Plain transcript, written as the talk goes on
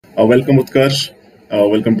Welcome, Uttkarsh.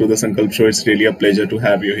 Welcome to the Sankalp Show. It's really a pleasure to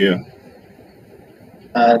have you here.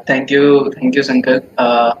 Thank you, Sankalp.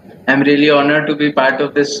 I'm really honored to be part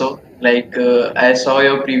of this show. I saw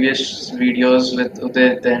your previous videos with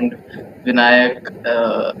Udit and Vinayak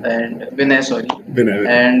and Vinay, sorry, Vinay.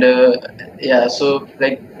 and yeah, so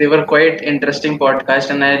they were quite interesting podcast,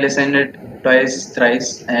 and I listened it twice,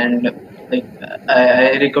 thrice, and like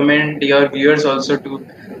I recommend your viewers also to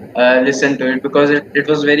listen to it because it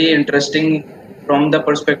was very interesting from the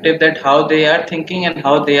perspective that how they are thinking and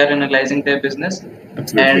how they are analyzing their business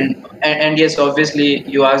Absolutely. and yes, obviously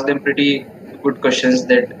you ask them pretty good questions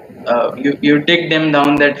that you dig them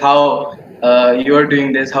down that how you are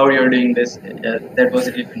doing this, how you're doing this. That was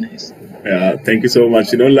really nice. Yeah, thank you so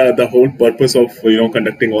much. The whole purpose of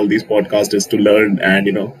conducting all these podcasts is to learn and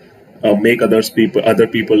make other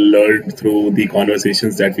people learn through the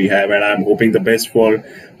conversations that we have, and I'm hoping the best for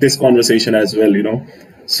this conversation as well.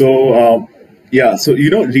 Yeah. So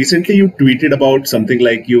recently you tweeted about something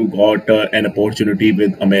like you got an opportunity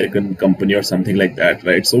with American company or something like that,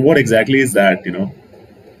 right? So what exactly is that?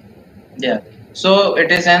 Yeah, so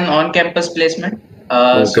it is an on-campus placement.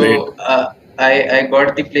 Oh, great. I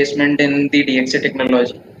got the placement in the DXA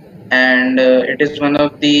technology, and it is one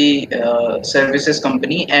of the services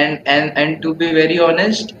company. And to be very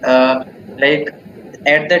honest, like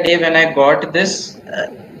at the day when I got this,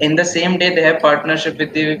 in the same day they have partnership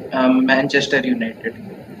with the Manchester United.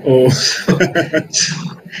 Oh, So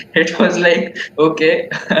it was like, okay,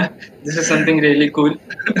 this is something really cool.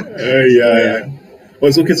 yeah, So yeah. yeah. Oh,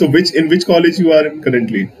 so, okay. So, which college you are in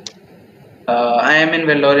currently? I am in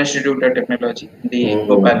Vellore Institute of Technology, the Oh,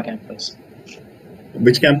 Bhopal campus.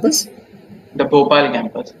 which campus? The Bhopal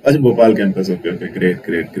campus. Achha, Bhopal campus. Okay, okay, great,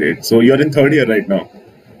 great, great. So you're in third year right now.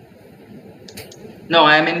 No,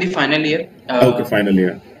 I am in the final year. Okay, final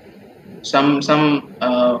year. Some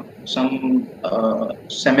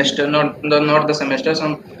semester, not the semester.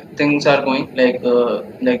 Some things are going like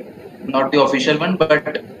not the official one,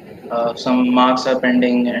 but some marks are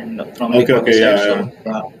pending and from the Okay, college okay, side. yeah,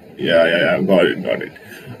 yeah. So yeah. Yeah. Got it, got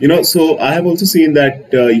it. So I have also seen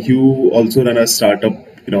that you also run a startup,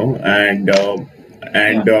 and Yeah.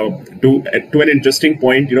 to an interesting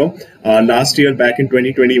point, last year back in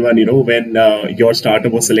 2021, when your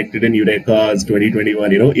startup was selected in Eureka's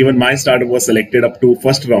 2021, even my startup was selected up to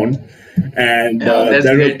first round, and Yeah, that's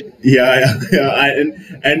there was great.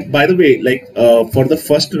 and by the way, like for the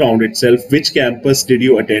first round itself, which campus did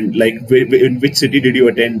you attend? Like, in which city did you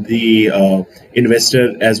attend the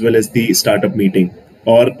investor as well as the startup meeting?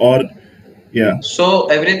 Or yeah. So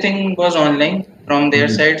everything was online from their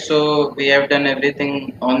Mhm. side. So we have done everything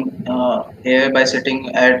on here by sitting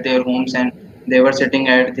at their homes, and they were sitting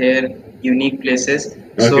at their unique places.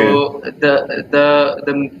 Okay. So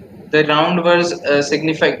the round was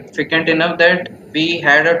significant enough that we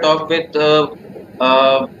had a talk with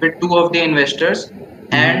two of the investors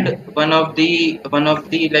and Mhm. one of the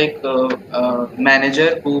manager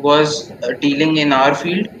who was dealing in our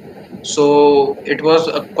field. So it was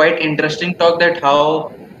a quite interesting talk that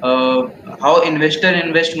uh, how investor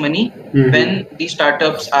invest money when Mhm. the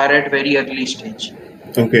startups are at very early stage.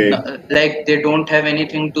 Okay. Like they don't have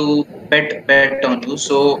anything to bet on you.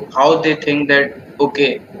 So how they think that okay,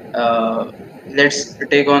 uh, let's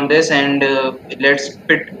take on this and let's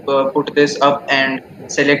put this up and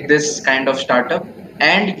select this kind of startup.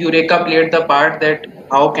 And Eureka played the part that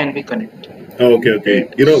how can we connect, Okay, right?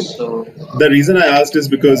 okay. So The reason I asked is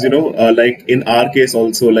because like in our case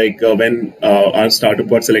also, like when our startup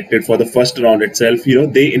got selected for the first round itself,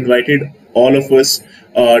 they invited all of us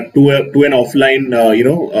to an offline,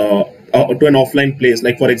 to an offline place.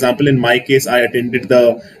 Like, for example, in my case, I attended the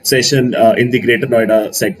session in the Greater Noida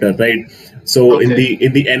sector, right? So okay,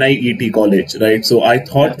 in the NIET college, right? So I yeah.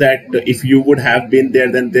 thought that if you would have been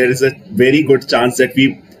there, then there is a very good chance that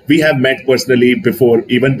we have met personally before,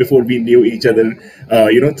 even before we knew each other,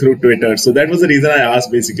 through Twitter. So that was the reason I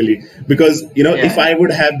asked, basically, because if Yeah, I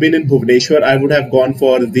would have been in Bhubaneswar, I would have gone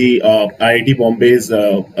for the IIT Bombay's.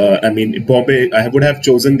 I mean, Bombay. I would have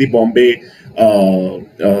chosen the Bombay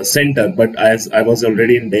center, but as I was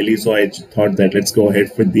already in Delhi, so I thought that let's go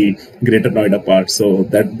ahead with the Greater Noida part. So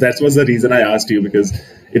that was the reason I asked you, because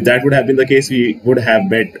if that would have been the case, we would have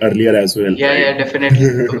met earlier as well, right? yeah,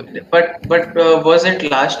 definitely. But was it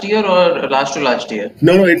last year or last to last year?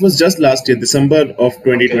 No, no, it was just last year, December of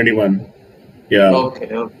Okay, 2021. Yeah, okay.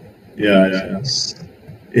 yeah, Nice, yeah, nice.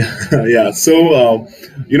 yeah. Yeah. So,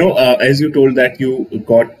 as you told that you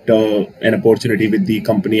got an opportunity with the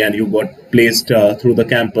company and you got placed through the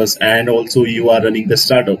campus, and also you are running the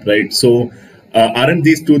startup, right? So, aren't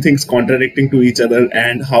these two things contradicting to each other,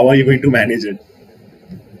 and how are you going to manage it?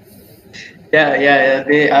 Yeah.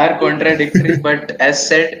 They are contradictory, but as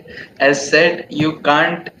said, you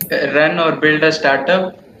can't run or build a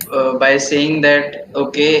startup by saying that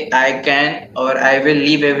okay, I can or I will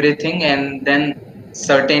leave everything and then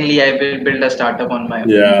certainly I will build a startup on my own.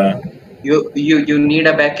 Yeah. You need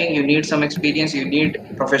a backing, you need some experience, you need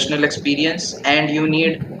professional experience, and you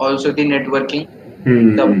need also the networking,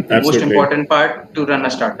 the most Absolutely. important part to run a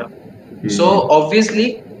startup. So Hmm.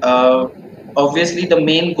 obviously the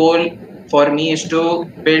main goal for me is to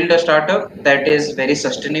build a startup that is very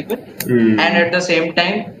sustainable, and Hmm. at the same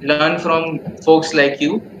time learn from folks like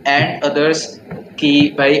you and others कि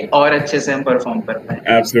भाई और अच्छे से हम perform कर पाए.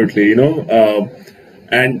 Absolutely.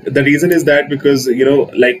 And the reason is that because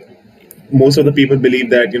like most of the people believe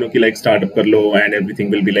that कि like startup कर लो and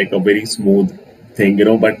everything will be like a very smooth thing,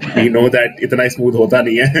 but we know that इतना smooth होता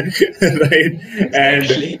नहीं है, right? And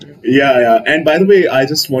Exactly. yeah. And by the way, I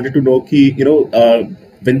just wanted to know कि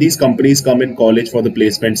when these companies come in college for the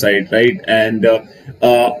placement side, right? And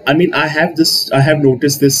I mean, I have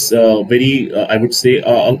noticed this very, I would say,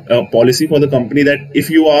 a policy for the company that if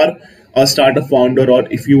you are a startup founder or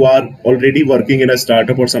if you are already working in a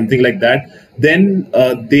startup or something like that, then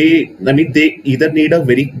they either need a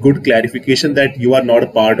very good clarification that you are not a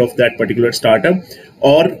part of that particular startup,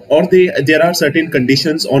 or there are certain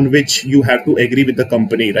conditions on which you have to agree with the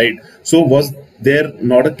company, right? So was there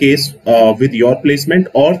not a case with your placement,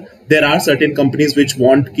 or there are certain companies which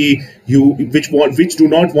want which do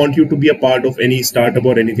not want you to be a part of any startup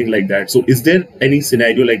or anything like that? So is there any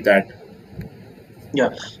scenario like that? Yeah.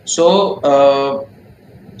 So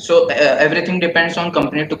everything depends on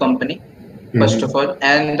company to company, first of Mm-hmm. all,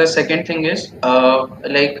 and the second thing is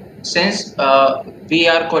like since we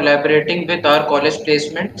are collaborating with our college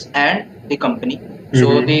placements and the company, so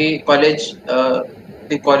Mm-hmm.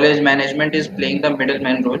 the college management is playing the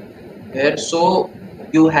middleman role here. So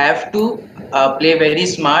you have to play very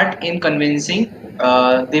smart in convincing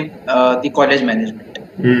the college management,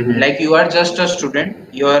 like Mm-hmm. you are just a student,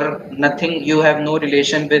 you are nothing, you have no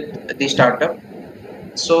relation with the startup.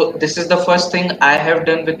 So this is the first thing I have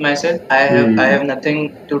done with myself. I have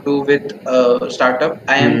nothing to do with startup.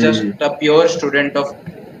 I am just Mm-hmm. a pure student of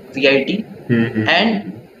VIT, and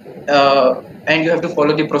Mm-hmm. uh, and you have to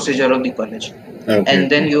follow the procedure of the college, Okay. and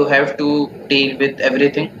then you have to deal with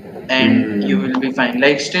everything, and you Mm. will be fine.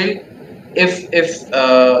 Like still, if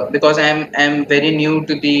because I'm very new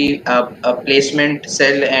to the placement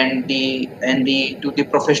cell and the to the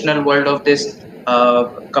professional world of this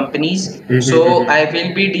companies, so I Mm-hmm.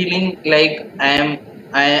 will be dealing like I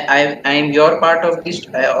am your part of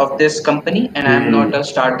this company, and I am not a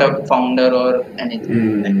startup founder or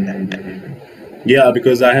anything like that. Yeah,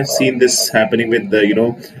 because I have seen this happening with the,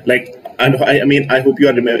 like, and I mean, I hope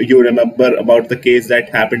you remember about the case that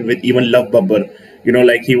happened with even Love Babbar.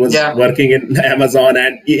 Like he was Yeah. working in Amazon,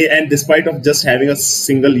 and despite of just having a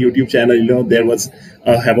single YouTube channel, there was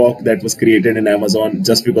a havoc that was created in Amazon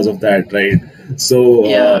just because of that, right?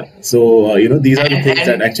 Yeah. These are the and things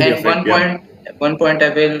that and actually and affect. Yeah. one point I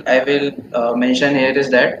will mention here is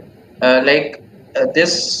that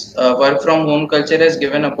this work from home culture has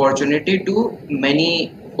given opportunity to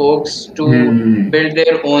many folks to Hmm. build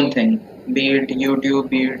their own thing, be it YouTube,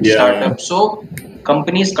 be it Yeah. startup. So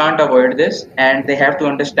companies can't avoid this, and they have to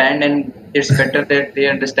understand, and it's better that they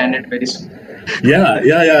understand it very soon.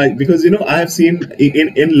 Yeah. Because I have seen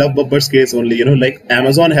in Love Bubber's case only. Like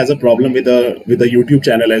Amazon has a problem with a YouTube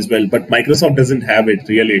channel as well, but Microsoft doesn't have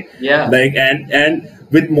it really. Yeah. Like and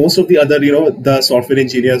with most of the other the software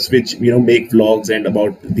engineers which make vlogs and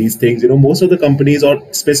about these things, most of the companies, or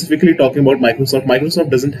specifically talking about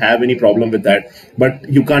Microsoft doesn't have any problem with that. But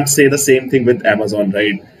you can't say the same thing with Amazon,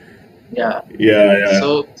 right? Yeah. Yeah.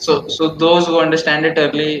 So those who understand it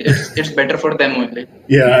early, it's better for them only.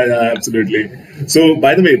 Yeah, absolutely. So,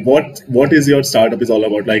 by the way, what is your startup is all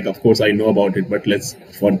about? Like, of course, I know about it, but let's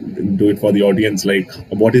do it for the audience. Like,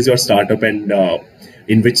 what is your startup, and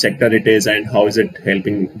in which sector it is, and how is it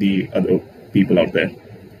helping the other people out there?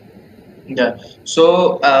 Yeah. So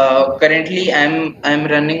currently, I'm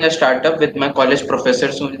running a startup with my college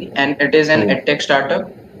professors only, and it is an Oh. edtech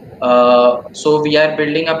startup. So we are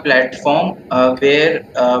building a platform where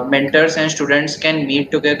mentors and students can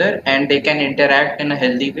meet together and they can interact in a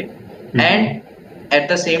healthy way, and at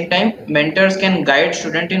the same time, mentors can guide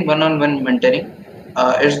student in one-on-one mentoring.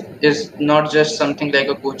 Is not just something like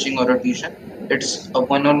a coaching or a tuition. It's a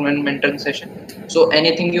one-on-one mentoring session. So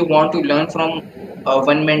anything you want to learn from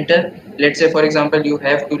one mentor, let's say for example you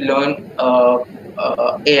have to learn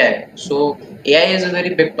AI. So AI is a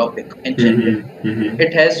very big topic in general.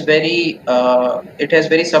 It has very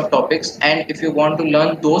subtopics, and if you want to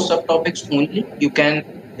learn those subtopics only, you can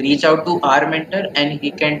reach out to our mentor, and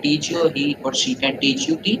he can teach you, he or she can teach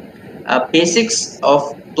you the basics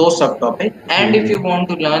of those subtopics. And if you want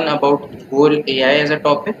to learn about whole AI as a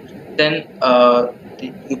topic, then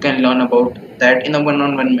you can learn about that in a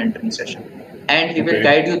one-on-one mentoring session. And he will Okay.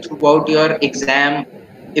 guide you throughout your exam,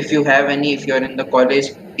 if you have any, if you are in the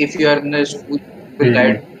college, if you are in the school, he will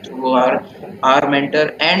guide through our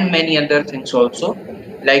mentor, and many other things also.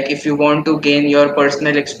 Like if you want to gain your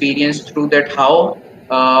personal experience through that, how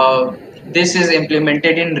this is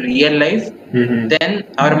implemented in real life, then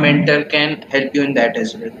our mentor can help you in that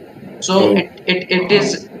as well. So Oh. it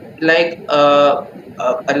is like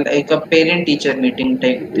like a parent teacher meeting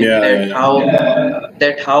type thing, Yeah, yeah, yeah.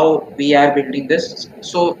 that how we are building this.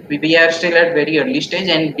 So we are still at very early stage,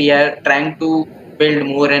 and we are trying to build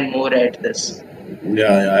more and more at this.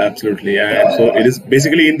 Yeah, yeah, absolutely. And so it is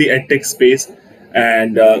basically in the edtech space.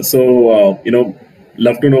 And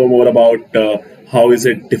love to know more about how is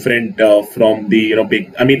it different from the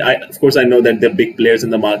big. I mean, I of course I know that the big players in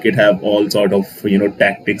the market have all sort of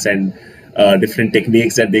tactics and different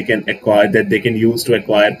techniques that they can acquire, that they can use to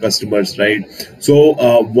acquire customers, right? So,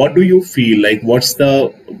 what do you feel like? What's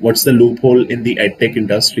the loophole in the edtech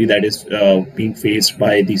industry that is being faced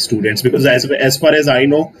by the students? Because as far as I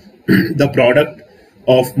know, the product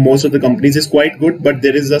of most of the companies is quite good, but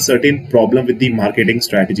there is a certain problem with the marketing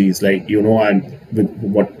strategies. Like I'm with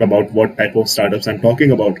what type of startups I'm talking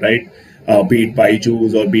about, right? Be it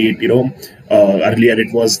Byju's or be it earlier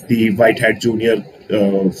it was the white hat junior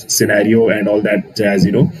scenario and all that jazz.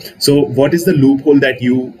 So what is the loophole that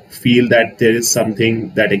you feel that there is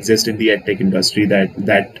something that exists in the edtech industry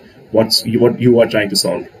that what you are trying to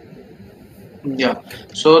solve? Yeah.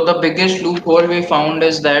 So the biggest loophole we found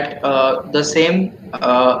is that the same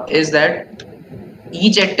is that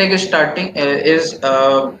each edtech is starting is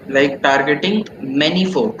like targeting many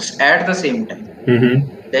folks at the same time.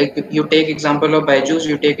 Like you take example of Byju's,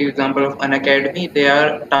 you take example of an academy, they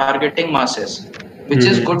are targeting masses, which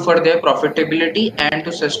is good for their profitability and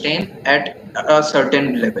to sustain at a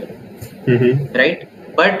certain level, right?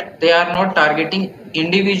 But they are not targeting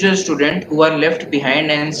individual students who are left behind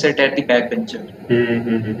and sit at the backbencher,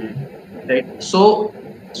 right? So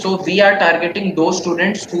we are targeting those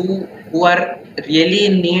students who are really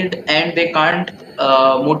in need, and they can't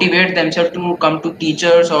motivate themselves to come to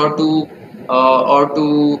teachers or to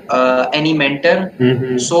any mentor.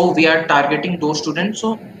 So we are targeting those students,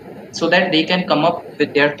 so that they can come up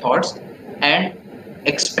with their thoughts and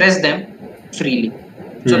express them freely.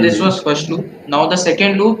 So this was first loop. Now the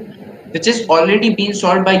second loop, which is already been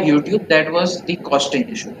solved by YouTube, that was the costing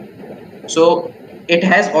issue. So it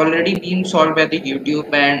has already been solved by the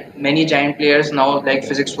YouTube, and many giant players now like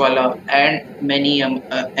Physics Wala, and many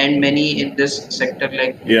in this sector,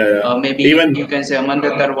 like Yeah, yeah. maybe Even you can say Aman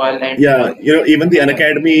Darwal and yeah, even the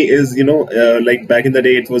Unacademy is like back in the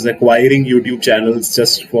day, it was acquiring YouTube channels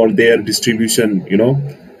just for their distribution.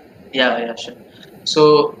 yeah, sure.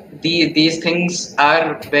 So these things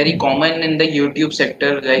are very common in the YouTube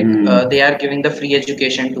sector. Like they are giving the free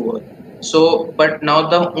education to all. So, but now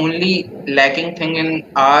the only lacking thing in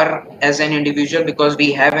our as an individual, because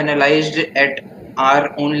we have analyzed at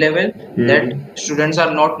our own level, that students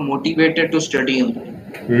are not motivated to study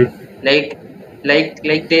only. Like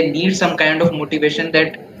like they need some kind of motivation,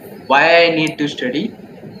 that why I need to study.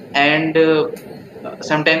 And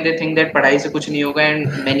sometimes they think that padhai se kuch nahi hoga,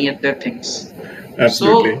 and many other things. So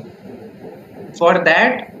Absolutely. for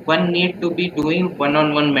that, one need to be doing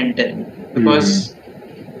one-on-one mentoring,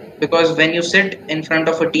 because when you sit in front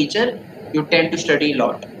of a teacher, you tend to study a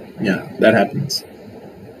lot. Yeah, that happens.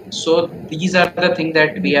 So these are the things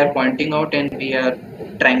that we are pointing out, and we are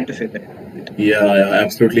trying to figure out. Yeah, yeah,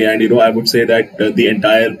 absolutely. And I would say that the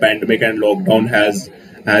entire pandemic and lockdown has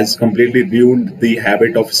completely ruined the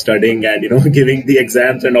habit of studying and giving the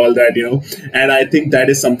exams and all that. And I think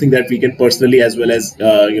that is something that we can personally, as well as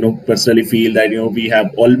personally feel that we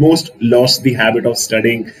have almost lost the habit of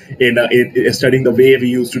studying in studying the way we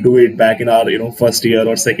used to do it back in our first year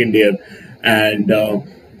or second year. And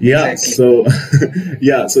yeah, Exactly. so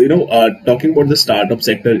yeah, so talking about the startup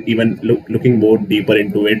sector, even looking more deeper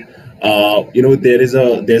into it,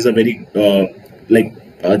 there's a very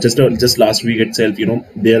just last week itself,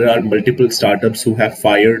 there are multiple startups who have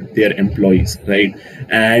fired their employees, right?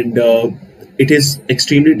 And it is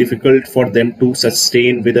extremely difficult for them to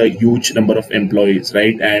sustain with a huge number of employees,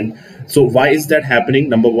 right? And so why is that happening,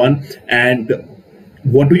 number one? And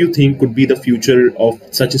what do you think could be the future of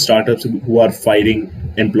such startups who are firing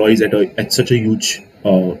employees at such a huge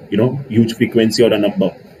frequency or a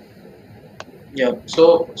number? Yeah.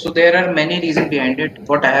 So there are many reasons behind it.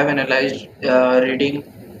 What I have analyzed, reading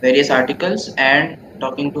various articles, and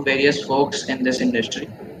talking to various folks in this industry.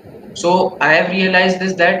 So I have realized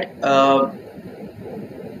this, that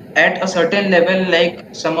at a certain level,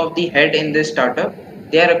 like some of the head in this startup,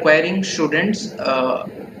 they are acquiring students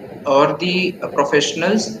or the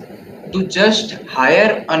professionals to just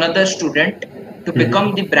hire another student to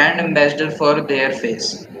become the brand ambassador for their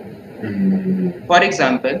face. For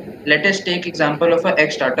example, let us take example of a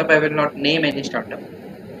X startup. I will not name any startup.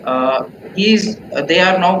 They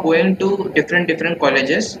are now going to different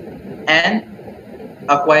colleges and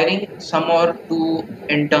acquiring some or two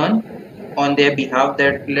intern on their behalf,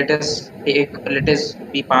 that let us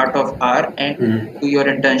be part of our and do your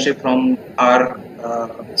internship from our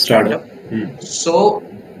Startup. startup. So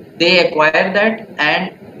they acquire that,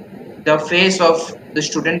 and the face of the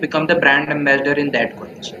student become the brand ambassador in that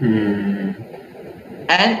college.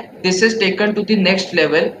 And this is taken to the next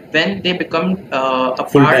level when they become a part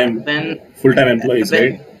Full-time employees, when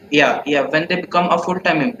right? yeah, when they become a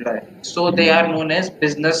full-time employee. So they are known as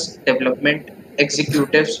business development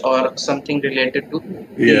executives or something related to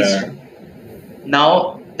these. Yeah.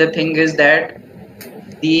 Now the thing is that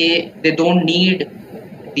they don't need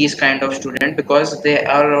these kind of student, because they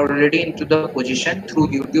are already into the position through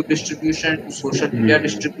YouTube distribution to social media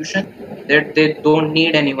distribution, that they don't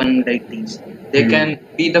need anyone like these. They can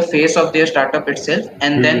be the face of their startup itself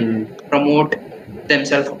and then promote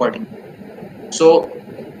themselves accordingly. So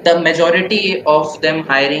the majority of them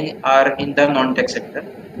hiring are in the non-tech sector.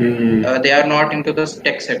 They are not into the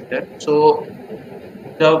tech sector. So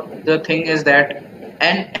the thing is that,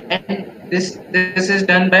 and this is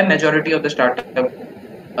done by majority of the startup,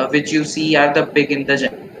 which you see are the big in the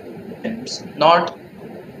gems, not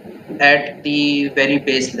at the very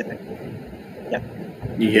base level. Yeah.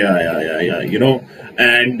 Yeah.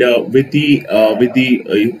 And with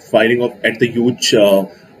the filing of at the huge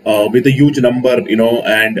with a huge number,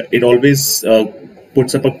 and it always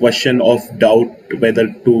puts up a question of doubt whether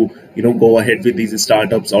to go ahead with these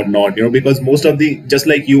startups or not. Because most of the, just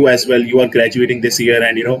like you as well, you are graduating this year,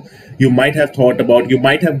 and you might have thought about, you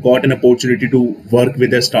might have got an opportunity to work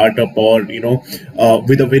with a startup, or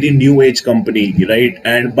with a very new age company, right?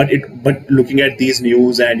 And but looking at these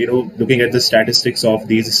news, and looking at the statistics of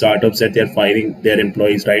these startups, that they're firing their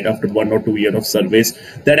employees right after 1 or 2 years of service,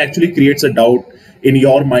 that actually creates a doubt in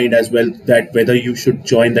your mind as well, that whether you should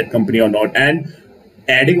join that company or not. And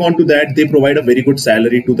adding on to that, they provide a very good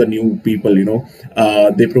salary to the new people.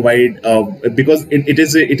 They provide, because it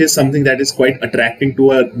is something that is quite attracting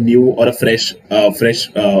to a new or a fresh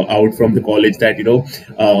out from the college, that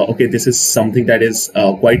okay, this is something that is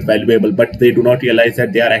quite valuable. But they do not realize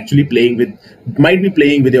that they are actually might be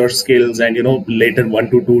playing with your skills, and later 1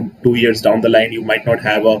 to 2 years down the line, you might not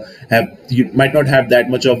have that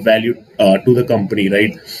much of value to the company,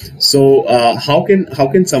 right? So how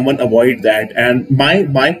can someone avoid that? And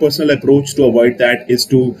my personal approach to avoid that is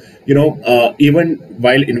to, even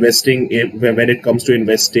while investing, when it comes to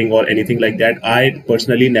investing or anything like that, I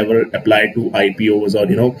personally never apply to IPOs, or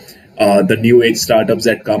the new age startups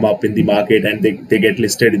that come up in the market, and they get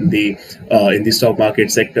listed in the stock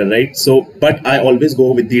market sector, right? So, but I always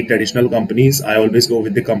go with the traditional companies. I always go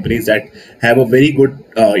with the companies that have a very good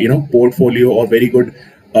portfolio, or very good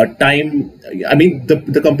time. I mean,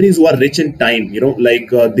 the companies who are rich in time, like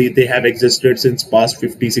they have existed since past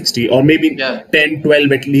 50, 60, or maybe Yeah. 10,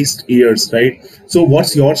 12 at least years, right? So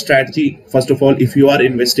what's your strategy, first of all, if you are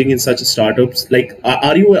investing in such startups? Like,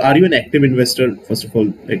 are you an active investor, first of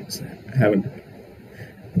all? Like, haven't.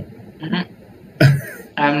 Mhm.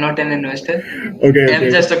 I'm not an investor. I'm Okay.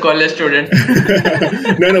 just a college student.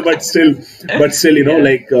 No, but still, Yeah.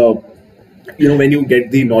 like, when you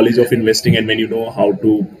get the knowledge of investing, and when you know how to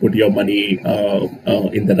put your money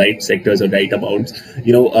in the right sectors or right amounts,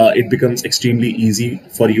 it becomes extremely easy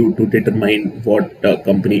for you to determine what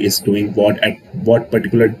company is doing what at what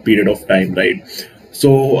particular period of time, right?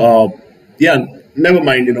 So yeah, never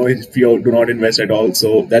mind, if you do not invest at all,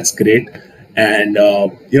 so that's great. And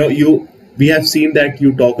you we have seen that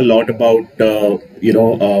you talk a lot about,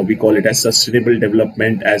 we call it as sustainable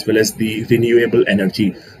development, as well as the renewable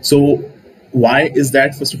energy. So why is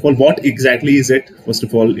that, first of all? What exactly is it, first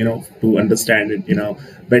of all, to understand it in a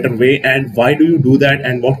better way? And why do you do that?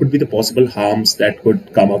 And what could be the possible harms that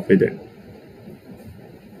could come up with it?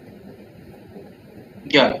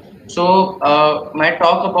 Yeah. So my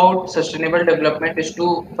talk about sustainable development is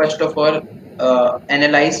to first of all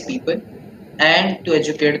analyze people and to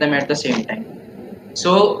educate them at the same time.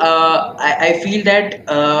 So I feel that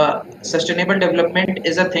sustainable development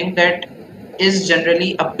is a thing that is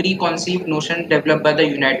generally a preconceived notion developed by the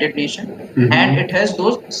United Nations, and Mm-hmm. it has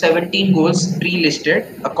those 17 goals pre-listed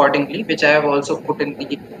accordingly, which I have also put in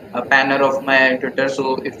the banner of my Twitter.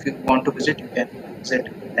 So if you want to visit, you can visit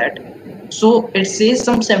that. So it says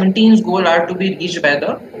some 17 goals are to be reached by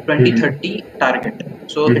the Mm-hmm. 2030 target.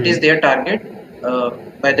 So it is Mm-hmm. their target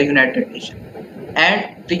by the United Nations,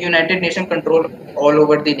 and the United Nations control all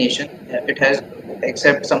over the nation. It has,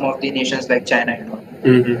 except some of the nations like China and all.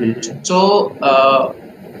 Mm-hmm. So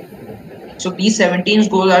so these 17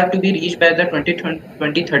 goals are to be reached by the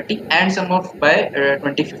 2030 and some of by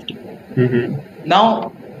 2050. Mm-hmm.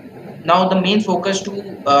 Now, now the main focus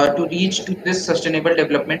to reach to this sustainable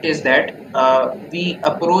development is that we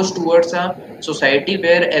approach towards a society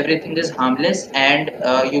where everything is harmless and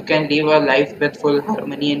you can live a life with full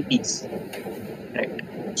harmony and peace, right?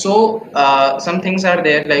 So some things are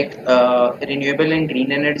there like renewable and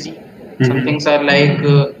green energy. Some things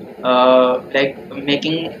Mm-hmm. are like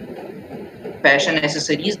making fashion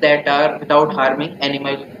accessories that are without harming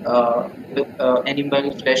animal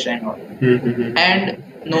flesh and all, Mm-hmm. and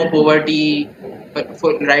no poverty, but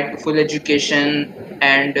full right to full education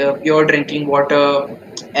and pure drinking water,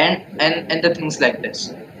 and the things like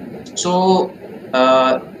this. So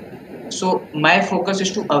uh, so my focus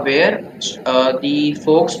is to aware the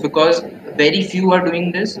folks, because very few are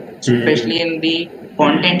doing this, especially Mm-hmm. in the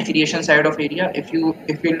content creation side of area. If you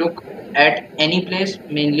look at any place,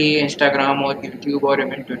 mainly Instagram or YouTube or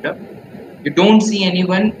even Twitter, you don't see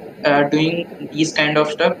anyone doing these kind of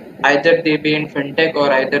stuff. Either they be in fintech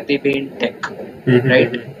or either they be in tech,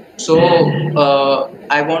 right? Mm-hmm. So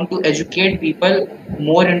I want to educate people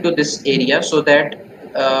more into this area, so that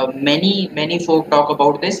many folk talk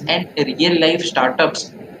about this and real life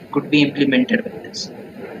startups could be implemented with this,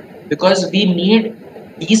 because we need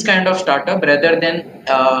these kind of startup rather than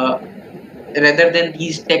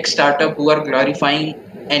these tech startup who are glorifying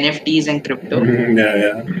NFTs and crypto. Mm-hmm. Yeah,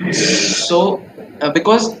 yeah. So,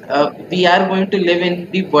 because we are going to live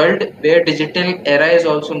in the world where digital era is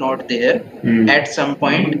also not there Mm. at some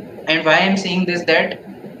point. And why I'm saying this, that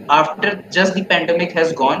after just the pandemic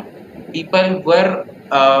has gone, people were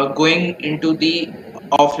going into the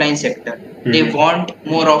offline sector. They Mm-hmm. want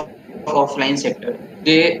more of offline sector.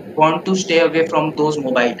 They want to stay away from those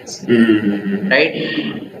mobiles, Mm-hmm. right?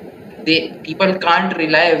 They People can't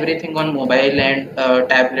rely everything on mobile and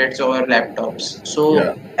tablets or laptops. So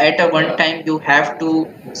Yeah. at a one time you have to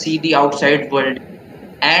see the outside world,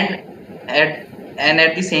 and at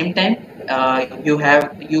at the same time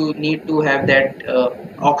you need to have that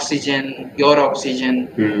oxygen, your oxygen.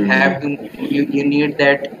 Have Mm. to you need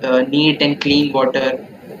that neat and clean water.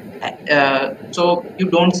 So you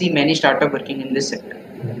don't see many startup working in this sector.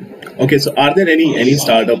 Okay, so are there any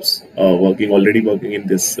startups already working in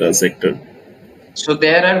this sector? So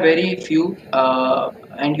there are very few,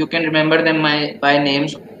 and you can remember them by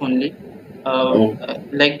names only. Oh,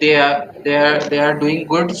 Like they are doing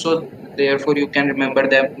good, so therefore you can remember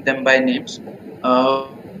them by names.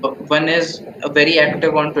 One is very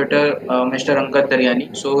active on Twitter, Mr. Ankit Daryani.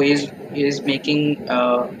 So he's making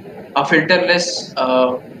a filterless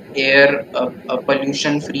air, a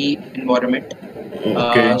pollution-free environment.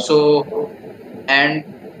 okay. So and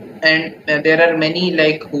there are many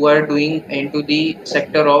like who are doing into the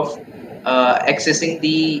sector of accessing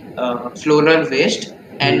the floral waste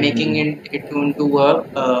and making Mm-hmm. it into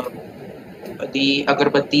the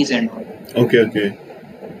agarbattis and all. Okay, okay.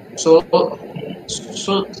 So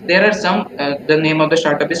so there are some the name of the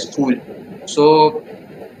startup is Cool. So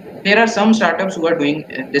there are some startups who are doing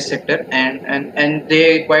in this sector, and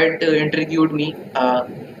they quite intrigued me,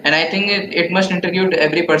 and I think it must intrigue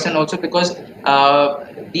every person also, because uh,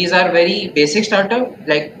 these are very basic startup,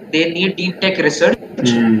 like they need deep tech research,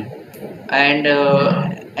 Mm. and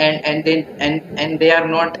and they are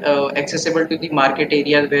not accessible to the market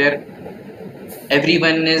area where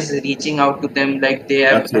everyone is reaching out to them, like they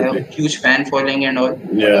have a Absolutely. huge fan following and all.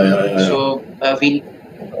 Yeah, yeah, yeah, yeah. So we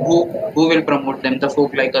who will promote them, the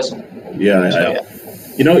folk like us only. Yeah, So yeah, yeah.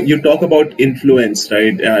 yeah. You talk about influence,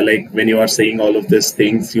 right? Like when you are saying all of these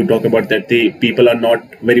things, you talk about that the people are not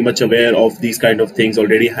very much aware of these kind of things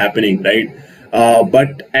already happening, right?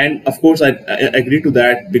 But and of course I agree to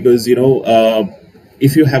that, because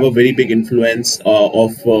if you have a very big influence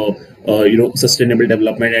of sustainable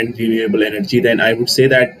development and renewable energy, then I would say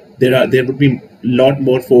that there would be a lot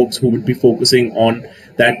more folks who would be focusing on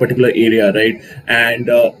that particular area, right? And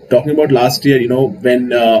talking about last year, when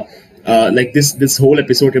like this whole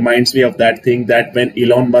episode reminds me of that thing, that when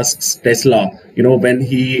Elon Musk's Tesla, when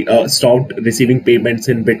he stopped receiving payments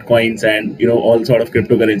in bitcoins and all sort of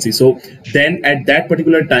cryptocurrency. So then at that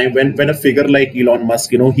particular time, when a figure like Elon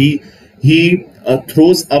Musk, he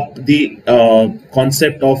throws up the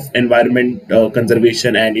concept of environment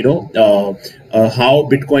conservation, and how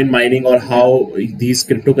Bitcoin mining or how these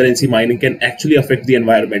cryptocurrency mining can actually affect the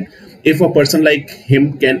environment. If a person like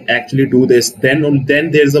him can actually do this, then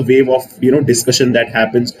there's a wave of discussion that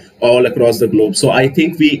happens all across the globe. So I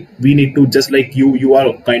think we need to, just like you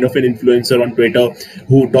are kind of an influencer on Twitter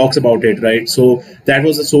who talks about it, right? So that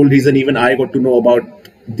was the sole reason even I got to know about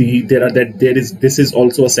this is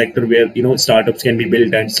also a sector where startups can be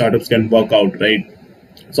built and startups can work out, right?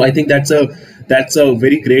 So I think that's a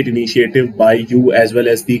very great initiative by you, as well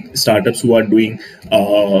as the startups who are doing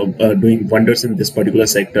wonders in this particular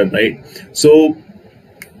sector, right? So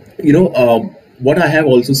what I have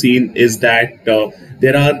also seen is that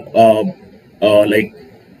there are like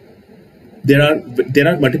there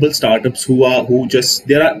are multiple startups who just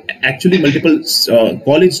there are actually multiple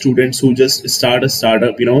college students who just start a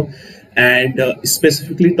startup, and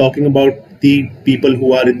specifically talking about the people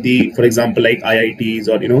who are in the, for example, like IITs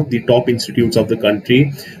or the top institutes of the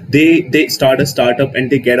country. They start a startup and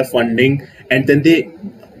they get a funding, and then they,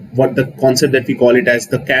 what the concept that we call it as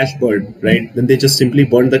the cash burn, right? Then they just simply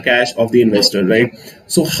burn the cash of the investor, right?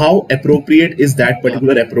 So how appropriate is that Yeah.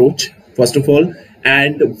 particular approach, first of all?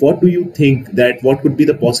 And what do you think that what could be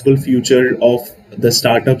the possible future of the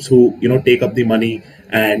startups who take up the money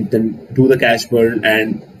and then do the cash burn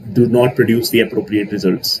and do not produce the appropriate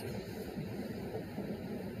results?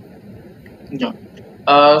 Yeah.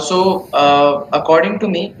 According to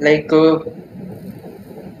me, the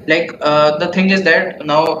thing is that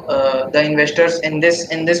now the investors in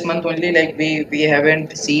this month only, like we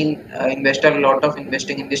haven't seen investor a lot of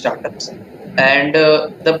investing in the startups, and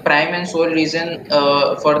the prime and sole reason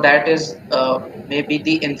for that is maybe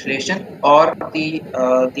the inflation or the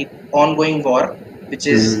ongoing war which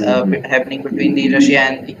is happening between the Russia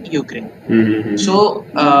and the Ukraine. So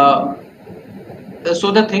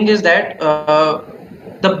so the thing is that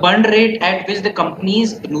the burn rate at which the company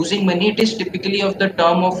is losing money, it is typically of the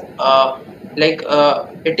term of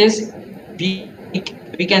it is we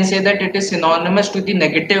we can say that it is synonymous to the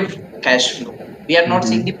negative cash flow. We are not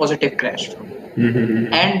seeing the positive cash flow,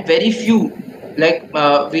 and very few,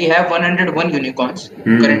 we have 101 unicorns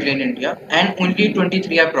currently in India, and only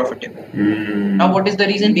 23 are profitable. Now, what is the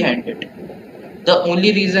reason behind it? The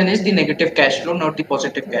only reason is the negative cash flow, not the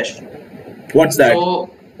positive cash flow. What's that?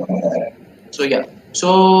 So yeah.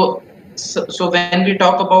 So when we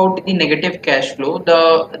talk about the negative cash flow,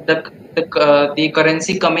 the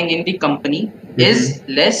currency coming in the company is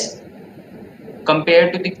less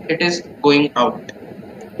compared to the it is going out,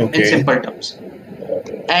 in simple terms.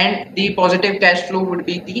 And the positive cash flow would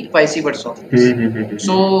be the vice versa.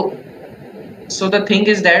 So the thing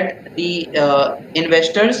is that the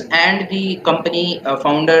investors and the company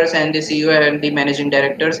founders and the CEO and the managing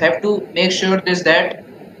directors have to make sure this that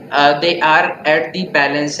they are at the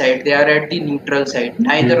balance side, they are at the neutral side.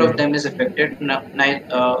 Neither of them is affected, not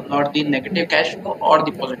the negative cash flow or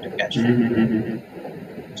the positive cash flow.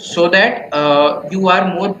 So that you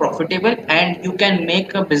are more profitable and you can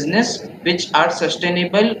make a business which are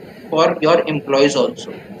sustainable for your employees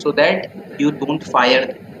also, so that you don't fire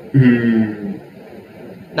them.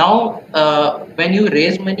 Now, when you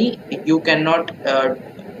raise money, you cannot.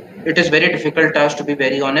 It is very difficult task, to be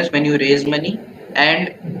very honest. When you raise money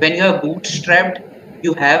and when you are bootstrapped,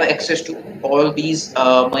 you have access to all these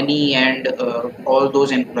money and all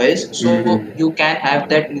those employees, so you can have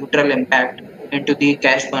that neutral impact into the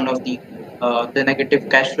cash burn of the negative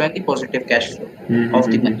cash flow and the positive cash flow of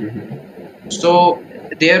the money. So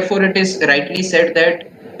therefore, it is rightly said that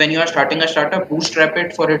when you are starting a startup, bootstrap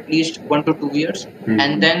it for at least 1 to 2 years,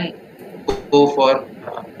 and then go for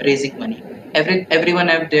raising money. Everyone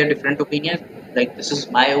have their different opinions. Like, this is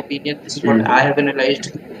my opinion. This is what I have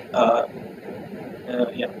analyzed.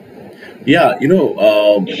 Yeah. Yeah,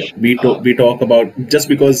 we talk about, just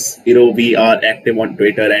because we are active on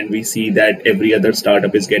Twitter and we see that every other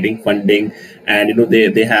startup is getting funding, and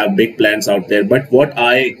they have big plans out there. But what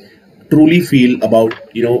I truly feel about,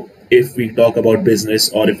 if we talk about business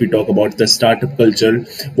or if we talk about the startup culture,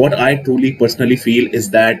 what I truly personally feel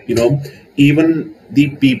is that even the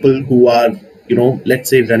people who are let's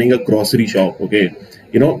say running a grocery shop, okay,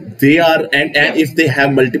 they are, and if they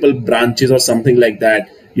have multiple branches or something like that,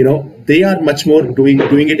 they are much more doing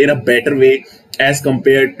it in a better way as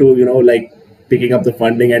compared to like picking up the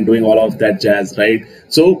funding and doing all of that jazz, right?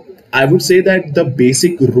 So I would say that the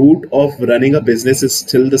basic root of running a business is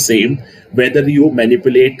still the same, whether you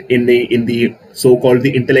manipulate in the so-called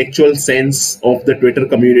the intellectual sense of the Twitter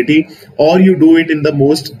community, or you do it in the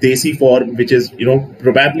most desi form, which is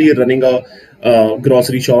probably running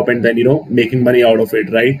grocery shop and then making money out of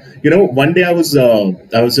it, right? One day I was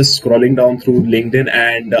just scrolling down through LinkedIn,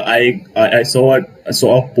 and I saw a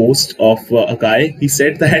post of a guy. He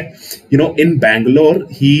said that in Bangalore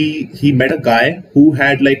he met a guy who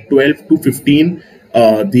had like 12 to 15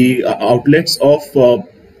 the outlets of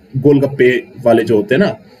गोलगप्पे वाले जो होते हैं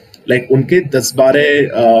ना, like उनके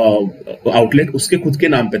 10-12 outlet उसके खुद के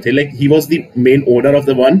नाम पे थे. Like he was the main owner of the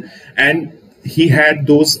one, and he had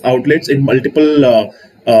those outlets in multiple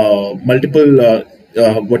what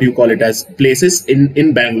do you call it as places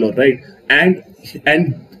in Bangalore, right? And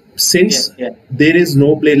since there is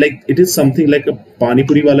no place, like it is something like a pani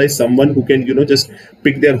puri wala is someone who can just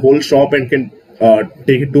pick their whole shop and can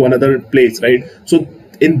take it to another place, right? So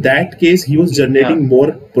in that case he was generating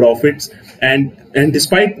more profits, and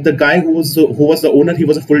despite the guy who was the owner, he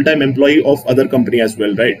was a full-time employee of other company as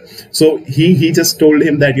well, right? So he just told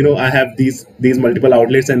him that I have these multiple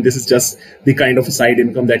outlets, and this is just the kind of a side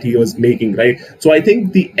income that he was making, right? So I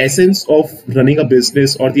think the essence of running a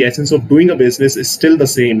business, or the essence of doing a business, is still the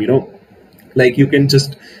same. Like you can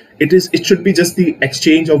just it should be just the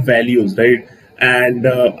exchange of values, right? And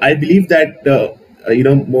I believe that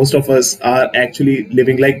most of us are actually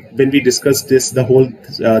living, like when we discussed the whole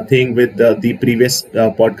thing with the previous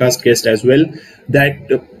podcast guest as well, that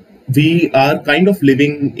we are kind of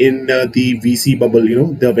living in the VC bubble,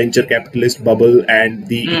 the venture capitalist bubble, and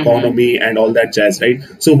the economy and all that jazz, right?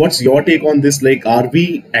 So what's your take on this? Like, are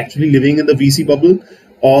we actually living in the VC bubble,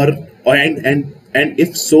 and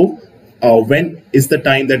if so, when is the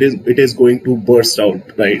time that it is going to burst out,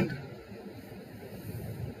 right?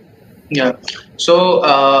 Yeah. So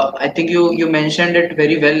I think you mentioned it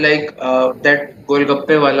very well, like that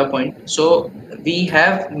golgappe wala point. So we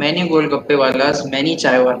have many golgappe walas, many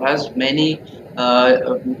chai walas, many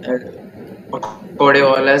pakode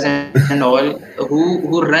walas and all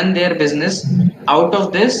who run their business out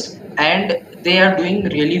of this, and they are doing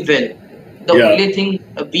really well. The only thing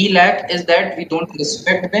we lack is that we don't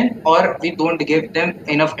respect them, or we don't give them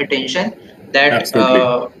enough attention. That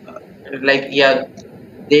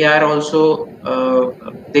they are also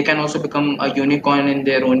they can also become a unicorn in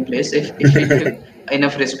their own place if we give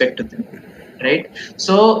enough respect to them, right?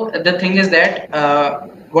 So the thing is that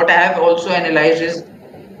what I have also analyzed is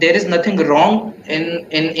there is nothing wrong in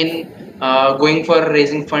going for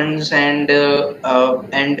raising funds and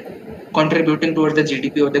contributing towards the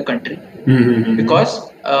GDP of the country, because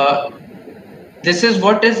this is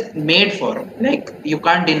what is made for. Like, you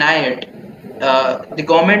can't deny it. The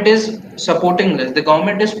government is supporting this, the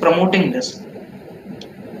government is promoting this.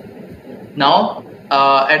 Now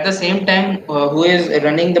at the same time, who is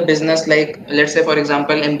running the business, like let's say for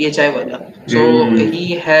example MBA Chaiwala, so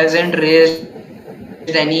he hasn't raised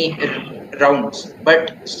any rounds,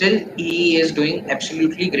 but still he is doing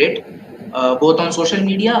absolutely great, both on social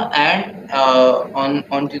media and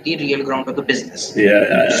onto the real ground of the business.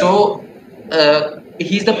 So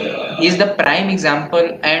he's the prime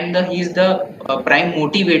example, and he's the prime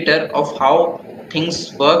motivator of how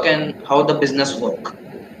things work and how the business work.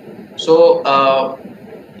 So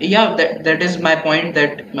that is my point,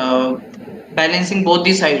 that balancing both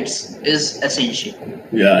the sides is essential.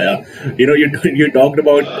 You talked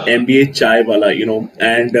about MBA Chaiwala,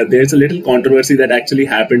 and there's a little controversy that actually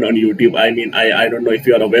happened on YouTube. I mean, I don't know if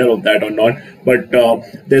you are aware of that or not, but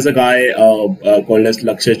there's a guy called as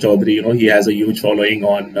Lakshay Chaudhary. He has a huge following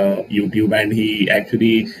on YouTube, and he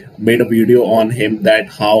actually made a video on him that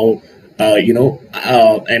how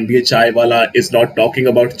MBA Chaiwala is not talking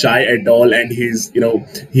about chai at all, and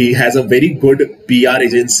he has a very good PR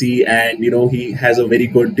agency, and he has a very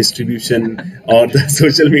good distribution or the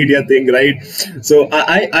social media thing, right? So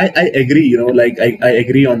I agree, I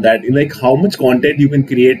agree on that. Like, how much content you can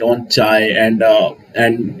create on chai and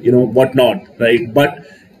whatnot, right? But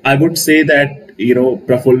I would say that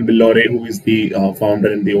Praful Billore, who is the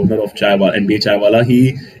founder and the owner of MBA Chaiwala,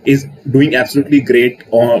 he is doing absolutely great,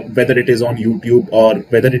 whether it is on YouTube or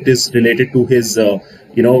whether it is related to his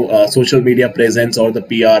social media presence or the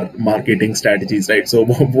PR marketing strategies, right? So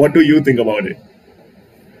what do you think about it?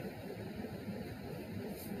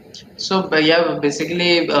 So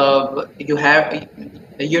basically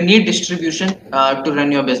you need distribution to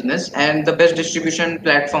run your business, and the best distribution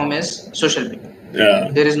platform is social media.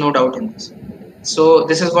 There is no doubt in this. So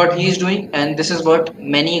this is what he is doing, and this is what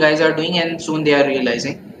many guys are doing, and soon they are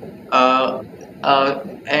realizing.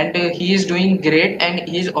 And he is doing great, and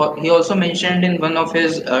he also mentioned in one of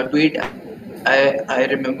his tweet, I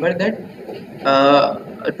remember that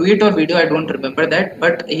a tweet or video, I don't remember that,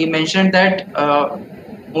 but he mentioned that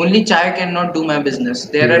only chai cannot do my business.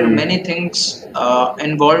 There are many things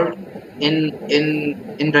involved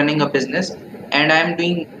in running a business, and I'm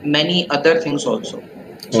doing many other things also.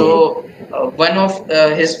 Oh, So one of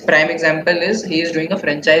his prime example is he is doing a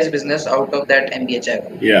franchise business out of that MBA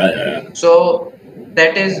Chaiwala. yeah, yeah, So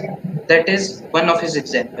that is that is one of his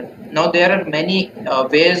example. Now there are many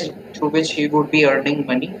ways through which he would be earning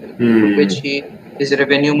money, through which yeah. his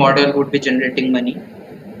revenue model would be generating money.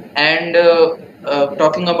 And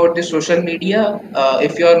talking about the social media,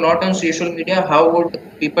 if you are not on social media, how would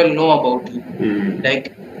people know about you?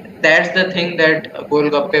 Like that's the thing that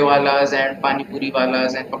golgappe walas and pani puri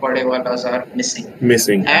walas and pakode walas are missing.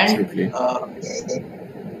 Missing, And absolutely.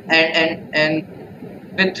 and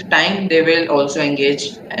with time they will also engage,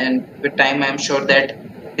 and with time I'm sure that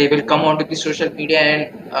they will come onto the social media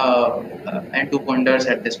and do wonders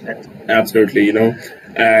at this platform. Absolutely,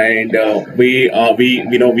 and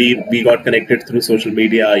we got connected through social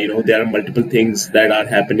media. There are multiple things that are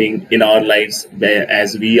happening in our lives where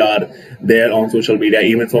as we are there on social media.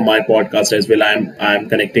 Even for my podcast as well, I'm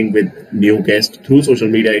connecting with new guests through social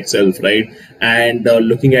media itself, right? And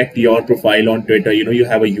looking at your profile on Twitter, you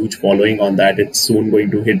have a huge following on that. It's soon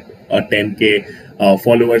going to hit 10K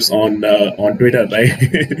followers on Twitter, right?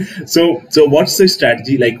 So what's the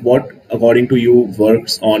strategy? Like, what according to you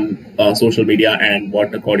works on social media, and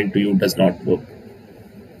what according to you does not work?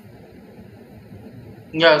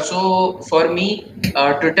 Yeah, so for me,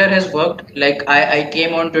 Twitter has worked. Like I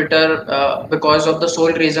came on Twitter because of the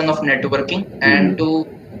sole reason of networking and Hmm. to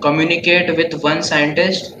communicate with one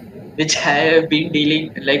scientist, which I have been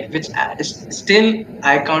dealing, like which still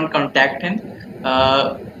I can't contact him.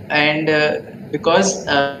 And because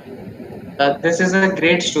this is a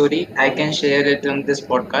great story, I can share it on this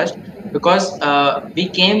podcast because we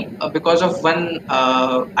came because of one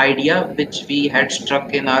idea which we had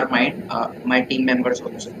struck in our mind, my team members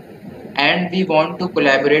also, and we want to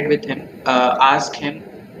collaborate with him, ask him,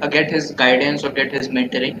 get his guidance or get his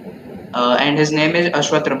mentoring. And his name is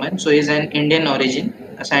Ashwath Raman. So he's an Indian origin,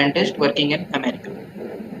 a scientist working in America,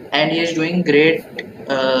 and he is doing great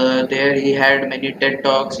there. He had many TED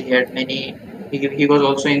talks. He had many. He was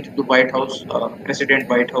also into the White House, President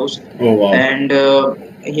White House, Oh wow. and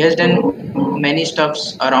he has done many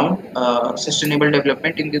stuffs around sustainable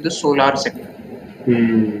development into the solar sector.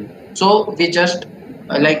 Hmm. So we just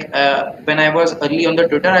when I was early on the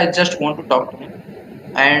Twitter, I just want to talk to him,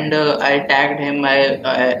 and I tagged him, I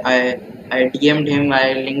DM'd him, I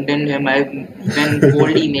LinkedIn him, I even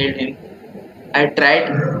cold emailed him. I tried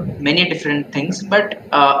many different things, but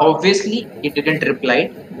obviously he didn't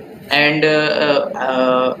reply. And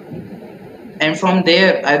and from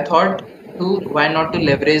there, I thought to why not to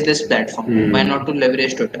leverage this platform? Why not to Hmm.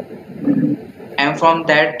 leverage Twitter? And from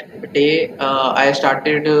that day, I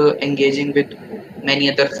started engaging with many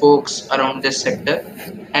other folks around this sector.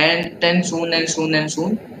 And then soon,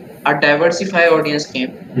 a diversified audience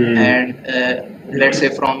came. And Hmm. let's say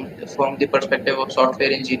from the perspective of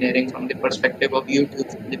software engineering, from the perspective of YouTube,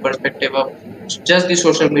 from the perspective of just the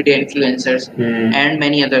social media influencers, and Hmm.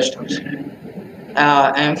 many other stuff.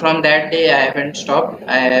 And from that day, I haven't stopped.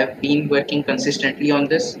 I have been working consistently on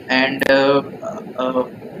this, and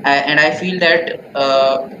I feel that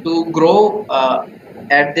to grow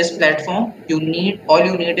at this platform, all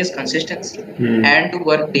you need is consistency and to Hmm.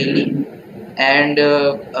 work daily, and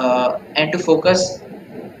to focus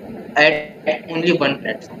at only one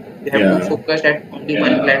platform. You have to focus at Yeah. only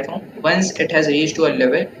one platform. Once it has reached to a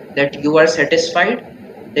level that you are satisfied,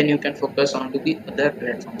 then you can focus on to the other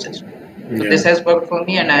platforms as well. So this Yeah. has worked for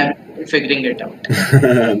me, and I'm figuring it out.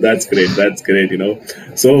 That's great. That's great.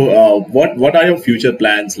 So, what are your future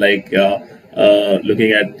plans? Like,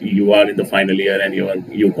 looking at you are in the final year and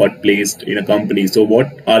you got placed in a company. So, what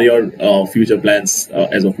are your future plans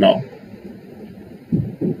as of now?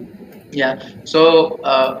 Yeah. So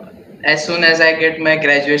as soon as I get my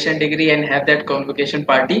graduation degree and have that convocation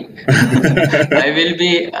party, I will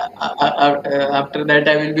be after that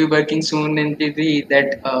I will be working soon into the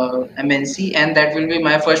that MNC, and that will be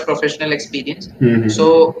my first professional experience. Hmm. So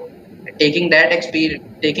taking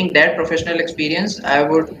that professional experience, I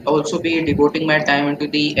would also be devoting my time into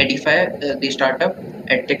the Edify, the startup,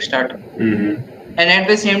 edtech startup, Hmm. and at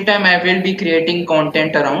the same time I will be creating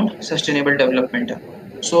content around sustainable development.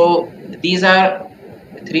 So these are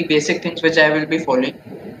three basic things which I will be following,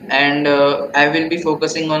 and I will be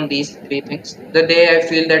focusing on these three things. The day I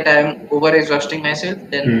feel that I am over exhausting myself,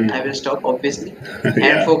 then I will stop obviously and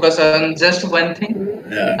Yeah. focus on just one thing.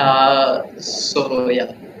 Yeah. So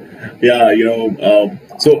yeah. Yeah.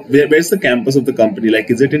 So, where's the campus of the company?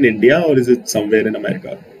 Like, is it in India or is it somewhere in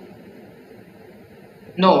America?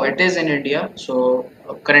 No, it is in India. So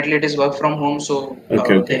currently it is work from home, so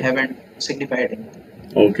Okay. they Okay. haven't signified anything.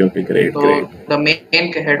 Okay, okay, great, great. So the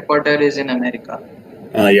main headquarter is in America.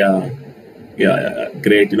 Yeah,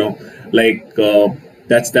 great. Like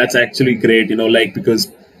that's actually great.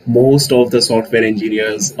 Because most of the software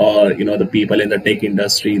engineers or the people in the tech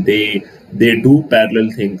industry, they do parallel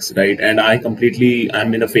things, right? And I'm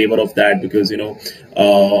in a favor of that because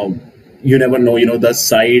you never know, the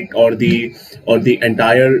site or the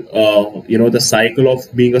entire the cycle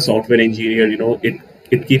of being a software engineer.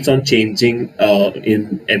 It keeps on changing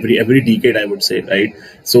in every decade, I would say, right?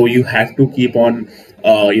 So you have to keep on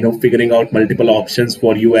figuring out multiple options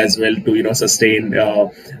for you as well to sustain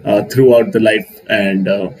throughout the life. And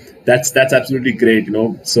that's absolutely great.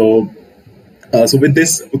 So with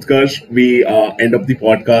this, Utkarsh, we end up the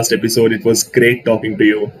podcast episode. It was great talking to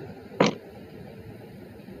you.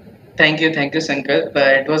 Thank you, Sankar.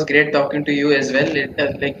 It was great talking to you as well.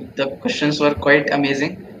 Like the questions were quite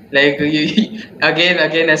amazing. Like you,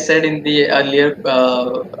 again, as said in the earlier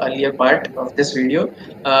part of this video,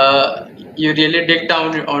 you really dig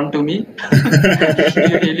down onto me.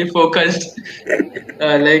 You really focused.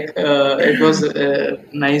 It was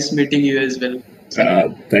nice meeting you as well,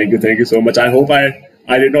 Sankar. Thank you so much. I hope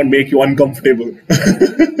I did not make you uncomfortable.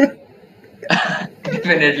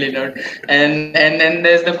 Definitely not. And then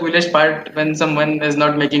there's the coolest part when someone is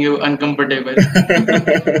not making you uncomfortable.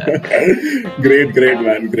 Great, great,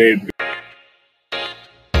 man, great.